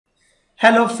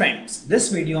Hello friends, this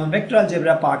video on Vector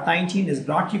Algebra part 19 is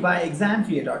brought to you by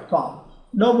examfear.com.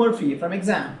 No more fear from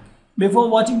exam. Before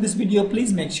watching this video,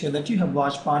 please make sure that you have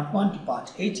watched part 1 to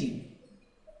part 18.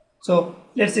 So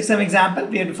let's take some example.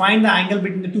 We have to find the angle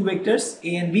between the two vectors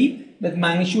a and b with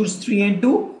magnitudes 3 and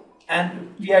 2,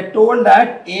 and we are told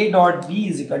that a dot b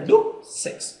is equal to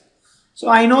 6. So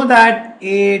I know that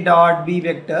a dot b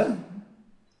vector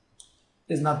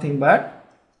is nothing but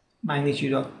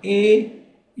magnitude of a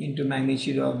into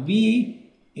magnitude of b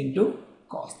into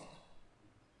cos theta.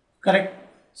 Correct?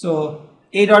 So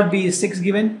a dot b is 6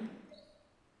 given.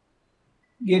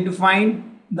 We have to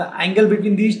find the angle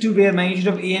between these two where magnitude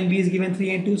of a and b is given 3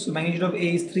 and 2. So magnitude of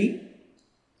a is 3,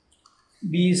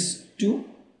 b is 2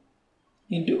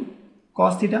 into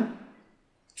cos theta.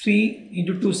 3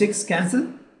 into 2, 6 cancel.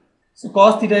 So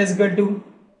cos theta is equal to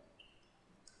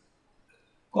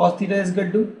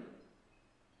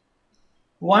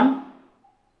 1.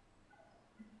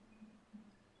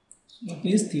 That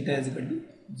means theta is equal to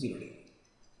 0 degree,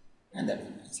 and that is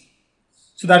the answer.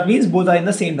 So that means both are in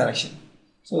the same direction.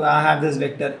 So I have this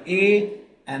vector a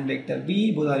and vector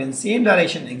b, both are in same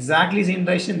direction, exactly same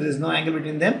direction. There is no angle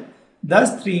between them.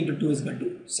 Thus 3 into 2 is equal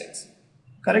to 6.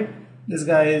 Correct? This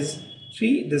guy is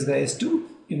 3, this guy is 2.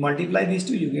 You multiply these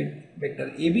two, you get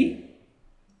vector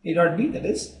a dot b, that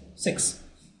is 6.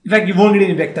 In fact, you won't get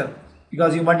any vector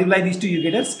because you multiply these two, you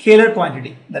get a scalar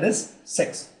quantity, that is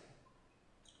 6.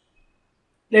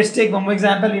 Let's take one more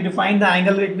example. We have to find the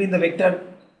angle between the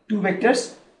two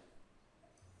vectors.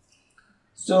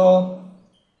 So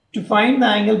to find the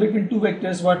angle between two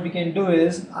vectors, what we can do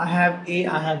is, I have a,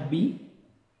 I have b.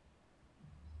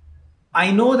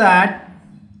 I know that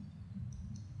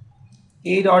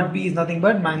a dot b is nothing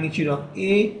but magnitude of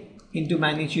a into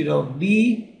magnitude of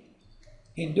b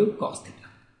into cos theta.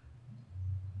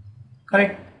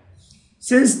 Correct?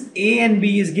 Since a and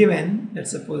b is given,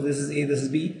 let's suppose this is a, this is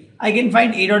b, I can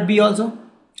find a dot b also.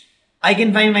 I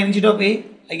can find magnitude of a,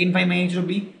 I can find magnitude of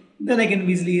b, then I can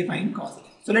easily find cos theta.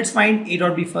 So let's find a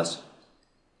dot b first.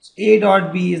 So a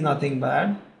dot b is nothing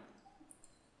but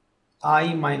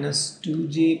I minus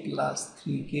 2j plus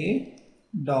 3k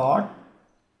dot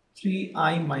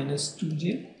 3i minus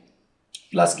 2j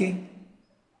plus k.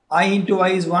 I into I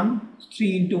is 1,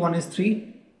 3 into 1 is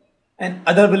 3, and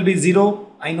other will be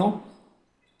 0, I know.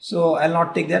 So I'll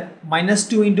not take that. Minus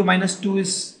 2 into minus 2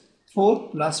 is 4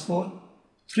 plus 4.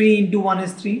 3 into 1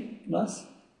 is 3 plus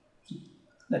 3.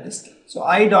 That is 2. So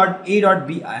a dot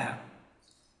b I have.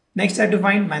 Next I have to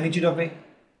find magnitude of a.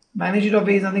 Magnitude of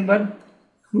a is nothing but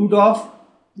root of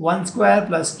 1 square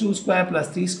plus 2 square plus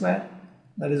 3 square.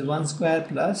 That is 1 square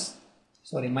plus,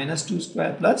 minus 2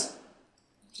 square plus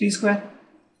 3 square.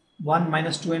 1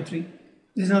 minus 2 and 3.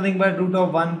 This is nothing but root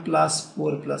of 1 plus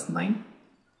 4 plus 9.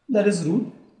 That is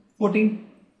root 14.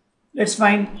 Let's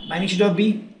find magnitude of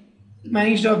b.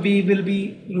 Magnitude of b will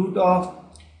be root of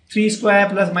 3 square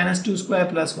plus minus 2 square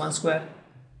plus 1 square.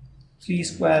 3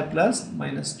 square plus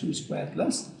minus 2 square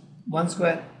plus 1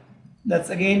 square.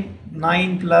 That's again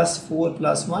 9 plus 4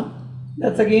 plus 1.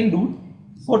 That's again root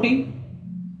 14.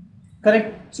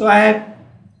 Correct? So I have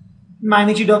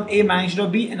magnitude of a, magnitude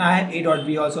of b, and I have a dot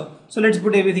b also. So let's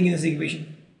put everything in this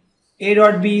equation. A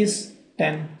dot b is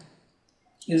 10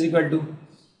 is equal to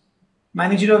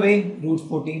magnitude of a root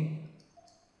 14,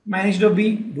 magnitude of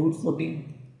b root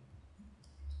 14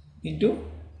 into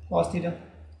cos theta.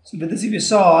 So with this if you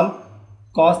solve,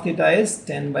 cos theta is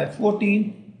 10 by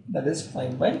 14, that is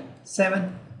 5 by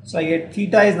 7. So I get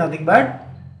theta is nothing but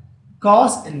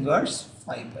cos inverse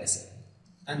 5 by 7,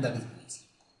 and that is the answer.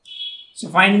 So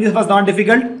finding this was not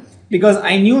difficult because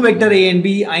I knew vector a and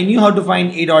b, I knew how to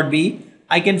find a dot b.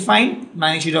 I can find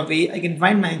magnitude of a, I can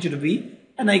find magnitude of b,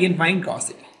 and I can find cos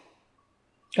theta.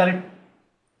 Correct?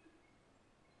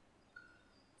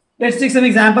 Let's take some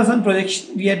examples on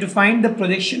projection. We have to find the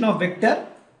projection of vector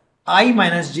I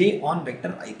minus j on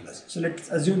vector I plus. So let's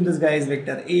assume this guy is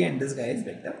vector a and this guy is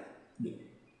vector b.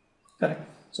 Correct?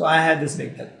 So I have this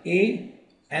vector a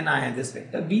and I have this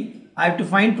vector b. I have to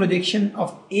find projection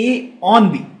of a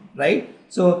on b, right?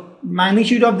 So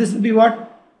magnitude of this will be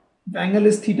what? The angle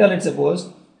is theta, let's suppose.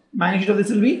 Magnitude of this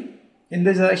will be in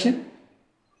this direction,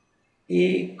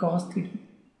 a cos theta.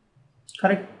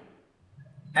 Correct?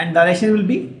 And direction will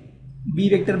be b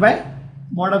vector by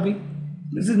mod of b.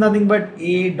 This is nothing but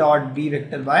a dot b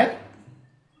vector by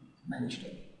magnitude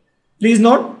of b. Please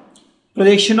note,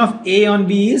 projection of a on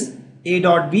b is a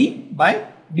dot b by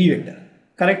b vector.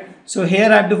 Correct? So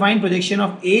here I have to find projection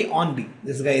of a on b.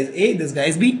 This guy is a, this guy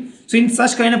is b. So in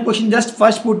such kind of question, just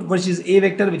first put which is a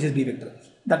vector, which is b vector.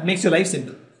 That makes your life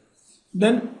simple.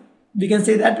 Then we can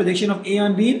say that projection of a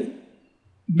on b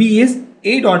is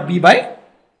A dot B by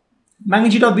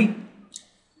magnitude of B.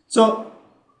 So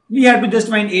we have to just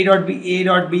find A dot B. A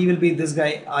dot B will be this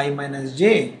guy I minus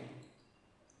j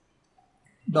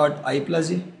dot I plus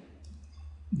j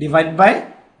divided by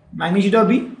magnitude of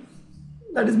B,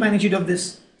 that is magnitude of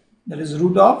this, that is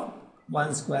root of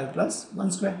 1 square plus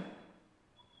 1 square.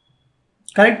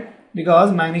 Correct?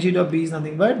 Because magnitude of B is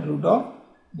nothing but root of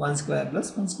 1 square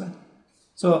plus 1 square.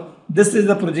 So this is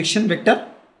the projection vector,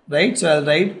 right? So I'll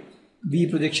write V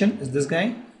projection is this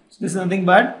guy. So this is nothing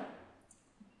but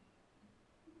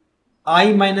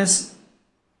I minus,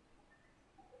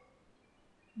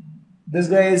 this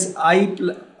guy is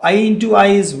I into I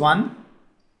is 1,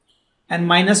 and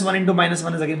minus 1 into minus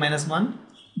 1 is again minus 1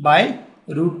 by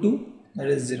root 2, that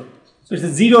is 0. So it's a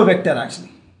 0 vector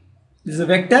actually. This is a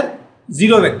vector,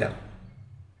 0 vector.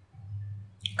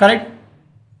 Correct?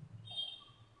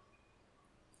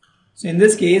 So in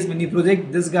this case, when you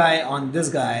project this guy on this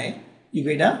guy, you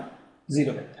get a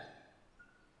 0 vector.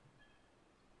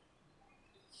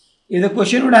 If the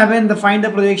question would have been to find the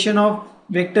projection of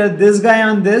vector this guy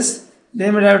on this, then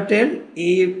we would have to tell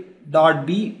A dot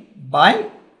B by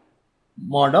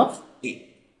mod of A.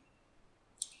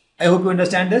 I hope you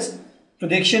understand this.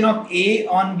 Projection of A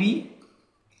on B,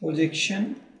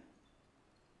 projection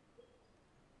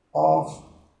of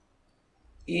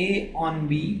A on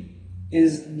B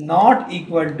is not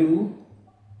equal to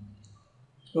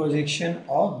projection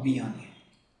of B on A.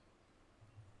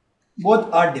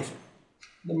 Both are different.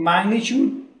 The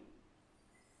magnitude,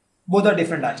 both are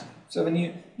different actually. So when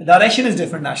you, the direction is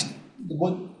different actually.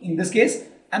 Both in this case,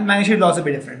 and magnitude will also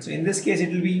be different. So in this case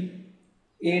it will be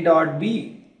A dot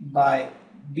B by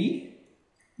B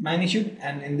magnitude,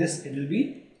 and in this it will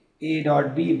be A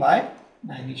dot B by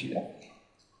magnitude of A.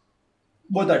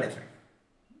 Both are different.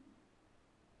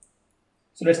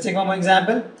 So let's take one more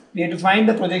example. We have to find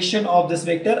the projection of this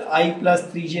vector I plus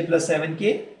 3j plus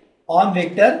 7k on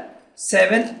vector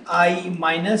 7i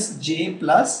minus j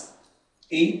plus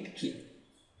 8k.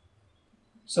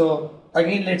 So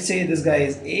again, let's say this guy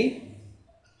is A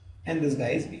and this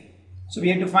guy is B. So we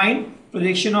have to find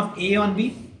projection of A on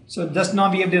B. So just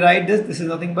now we have derived this. This is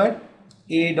nothing but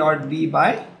A dot B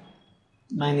by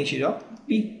magnitude of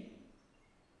B.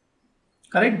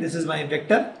 Correct? This is my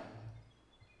vector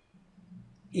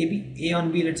AB, A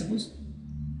on B, let's suppose.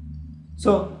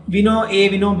 So we know A,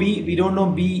 we know B, we don't know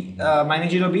B,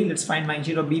 magnitude of B. Let's find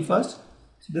magnitude of B first.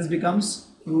 So this becomes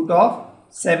root of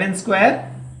 7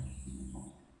 square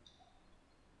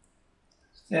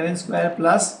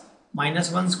plus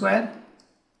minus 1 square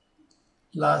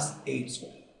plus 8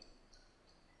 square.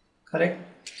 Correct?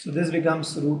 So this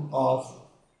becomes root of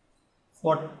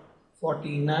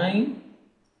 49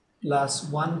 plus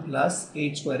 1 plus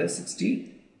 8 square is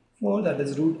 64, that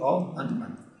is root of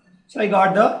 1. So I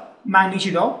got the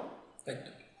magnitude of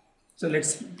vector. So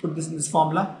let's put this in this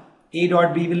formula. A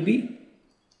dot B will be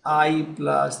I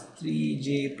plus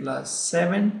 3j plus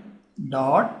 7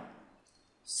 dot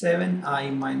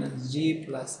 7i minus j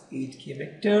plus 8k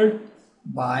vector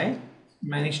by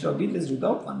magnitude of B, this is root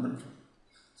of 1.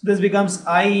 So this becomes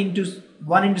I into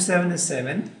 1 into 7 is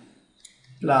 7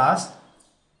 plus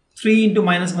 3 into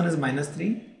minus 1 is minus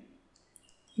 3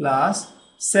 plus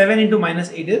 7 into minus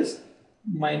 8 is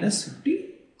minus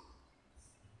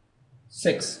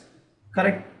 56.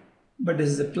 Correct? But this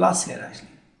is a plus here actually.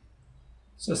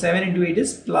 So 7 into 8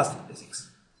 is plus 56.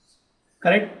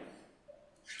 Correct?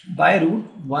 By root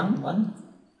 1.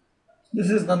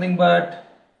 This is nothing but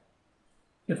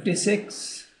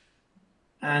 56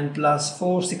 and plus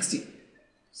 4, 60.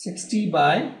 60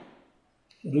 by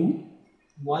root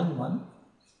 1.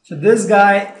 So this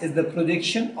guy is the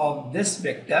projection of this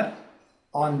vector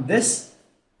on this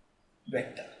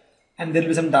vector, and there will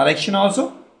be some direction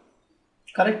also.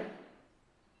 Correct?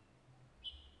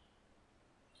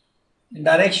 The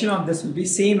direction of this will be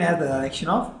same as the direction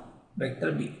of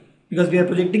vector B, because we are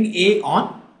projecting A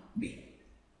on B,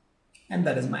 and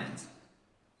that is my answer.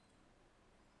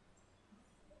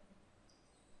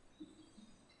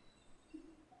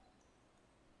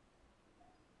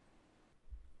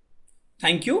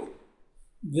 Thank you.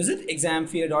 Visit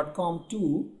examfear.com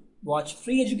to watch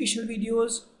free educational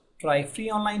videos, try free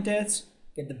online tests,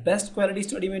 get the best quality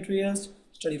study materials,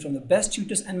 study from the best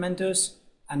tutors and mentors,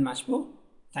 and much more.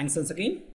 Thanks once again.